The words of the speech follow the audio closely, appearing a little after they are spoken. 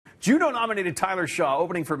Juno-nominated Tyler Shaw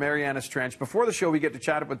opening for Marianas Trench. Before the show, we get to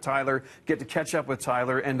chat up with Tyler, get to catch up with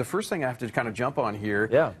Tyler, and the first thing I have to kind of jump on here,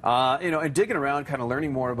 and digging around, kind of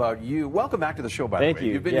learning more about you. Welcome back to the show, by the way. Thank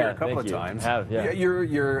you. You've been here a couple of times.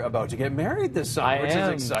 You're about to get married this summer, which is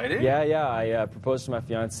exciting. Yeah. I proposed to my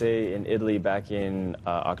fiance in Italy back in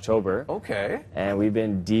October. Okay. And we've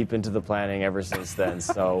been deep into the planning ever since then.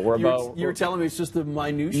 So we're You're telling me it's just the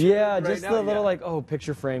minutiae. Yeah, just the little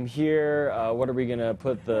picture frame here. What are we gonna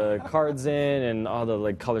put the cards in, and all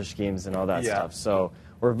the color schemes and all that stuff. So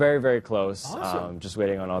we're very, very close. Awesome. Just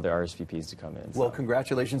waiting on all the RSVPs to come in. So. Well,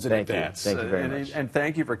 congratulations in advance. Thank you very much. And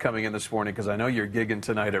thank you for coming in this morning, because I know you're gigging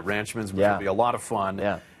tonight at Ranchman's, which will be a lot of fun.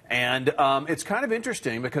 Yeah. And it's kind of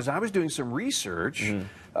interesting because I was doing some research, and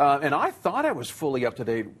I thought I was fully up to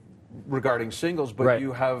date regarding singles, but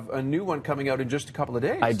you have a new one coming out in just a couple of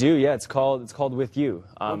days. I do, yeah. It's called With You.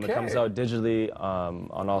 Okay. It comes out digitally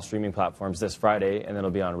on all streaming platforms this Friday, and then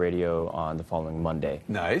it'll be on radio on the following Monday.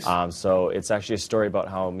 Nice. So it's actually a story about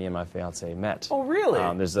how me and my fiance met. Oh, really?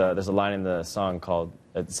 There's a line in the song called,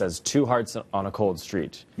 it says, 2 hearts on a cold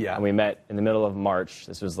street. Yeah. And we met in the middle of March.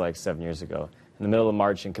 This was like 7 years ago. In the middle of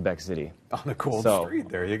March in Quebec City. On a cold street,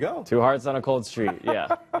 there you go. 2 hearts on a cold street,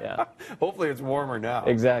 yeah. Hopefully it's warmer now.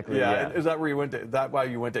 Exactly, yeah. Is that where you went to, why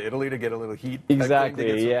you went to Italy, to get a little heat?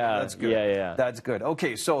 Exactly, yeah. That's good. Yeah. That's good.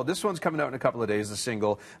 Okay, so this one's coming out in a couple of days, the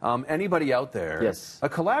single. Anybody out there? Yes. A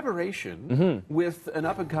collaboration with an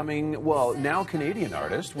up-and-coming, well, now Canadian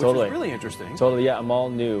artist, which is really interesting. Totally, yeah. Amal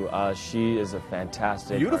New. She is a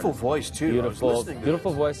fantastic beautiful artist. Voice, too.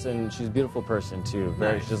 Beautiful voice, and she's a beautiful person, too.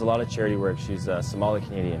 She does a lot of charity work. She's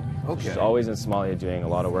Somali-Canadian. Okay. She's always in Somalia doing a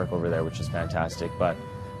lot of work over there, which is fantastic. But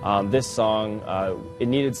this song, it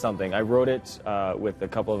needed something. I wrote it with a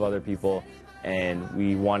couple of other people, and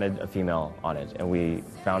we wanted a female on it, and we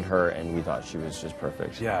found her, and we thought she was just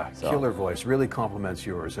perfect. Yeah, killer voice. Really complements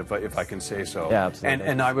yours, if I can say so. Yeah, absolutely.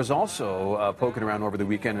 And I was also poking around over the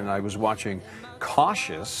weekend, and I was watching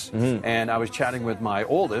Cautious, and I was chatting with my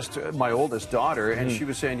oldest daughter, and she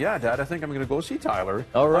was saying, "Yeah, Dad, I think I'm going to go see Tyler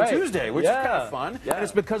on Tuesday," which is kind of fun. Yeah. And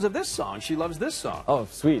it's because of this song. She loves this song. Oh,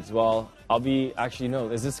 sweet. Well, I'll be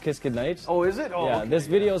is this Kiss Goodnight? Oh, is it? Oh, yeah. Okay. This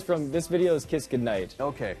video is Kiss Goodnight.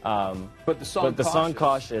 Okay. But the song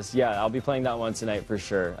Cautious, yeah, I'll be playing that one tonight for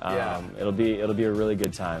sure. It'll be a really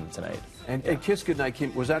good time tonight. And Kiss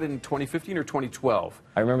Goodnight was that in 2015 or 2012?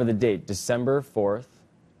 I remember the date, December 4th,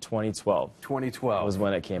 2012. 2012 was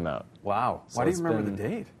when it came out. Wow. So why do you remember the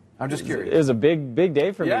date? I'm just curious. It was a big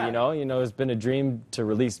day for me, you know. It's been a dream to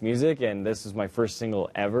release music, and this is my first single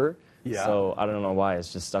ever. Yeah. So I don't know why,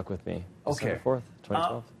 it's just stuck with me. Okay. December 4th,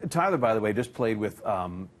 2012. Tyler, by the way, just played with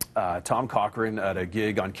Tom Cochrane at a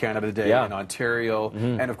gig on Canada Day in Ontario.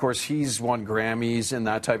 And, of course, he's won Grammys and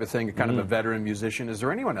that type of thing, kind of a veteran musician. Is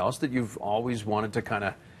there anyone else that you've always wanted to kind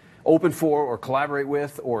of open for or collaborate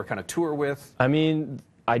with or kind of tour with? I mean,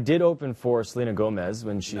 I did open for Selena Gomez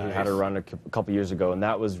when she had her run a couple years ago, and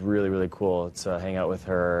that was really, really cool to hang out with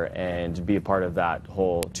her and be a part of that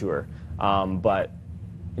whole tour. But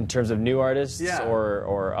in terms of new artists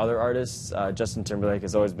or other artists, Justin Timberlake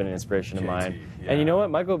has always been an inspiration of mine. And you know what?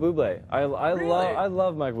 Michael Bublé. I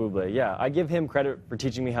love Michael Bublé. Yeah, I give him credit for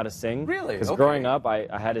teaching me how to sing. Really? Because growing up, I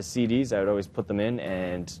had his CDs. I would always put them in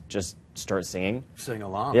and just start singing. Sing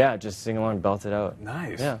along. Yeah, just sing along, belt it out.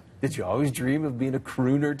 Nice. Yeah. Did you always dream of being a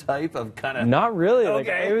crooner type of kind of? Not really.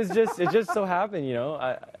 Okay. It just so happened, you know.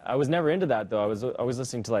 I was never into that though. I was always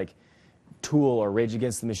listening to like Tool or Rage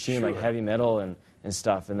Against the Machine, like heavy metal and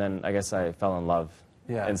stuff, and then I guess I fell in love.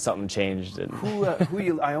 Yeah. And something changed. And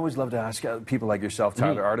I always love to ask people like yourself,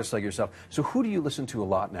 Tyler, artists like yourself. So who do you listen to a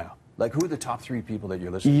lot now? Like, who are the top 3 people that you're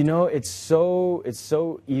listening to? You know, it's so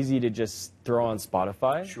easy to just throw on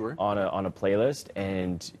Spotify on a playlist,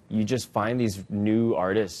 and you just find these new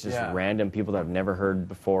artists, just random people that I've never heard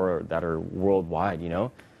before or that are worldwide, you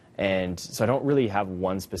know? And so I don't really have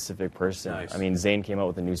one specific person. Nice. I mean, Zayn came out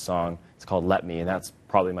with a new song. It's called Let Me, and that's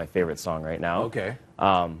probably my favorite song right now. Okay.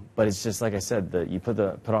 But it's just like I said, you put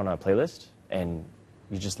on a playlist and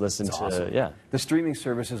you just listen to, The streaming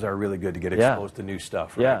services are really good to get exposed to new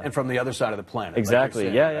stuff, right? Yeah. And from the other side of the planet. Exactly.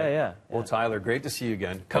 Like yeah. Well, Tyler, great to see you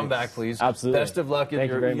again. Come back, please. Absolutely. Best of luck in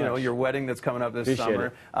your wedding that's coming up this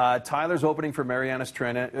summer. Tyler's opening for Marianas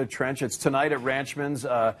Trench. It's tonight at Ranchman's.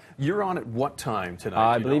 You're on at what time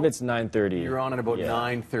tonight? I believe it's 9:30. You're on at about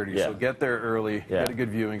 9:30. So get there early, get a good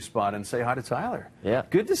viewing spot, and say hi to Tyler. Yeah.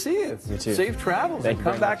 Good to see you. You too. Safe travels. Thank you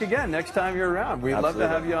come back again next time you're around. We'd love to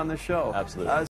have you on the show. Absolutely.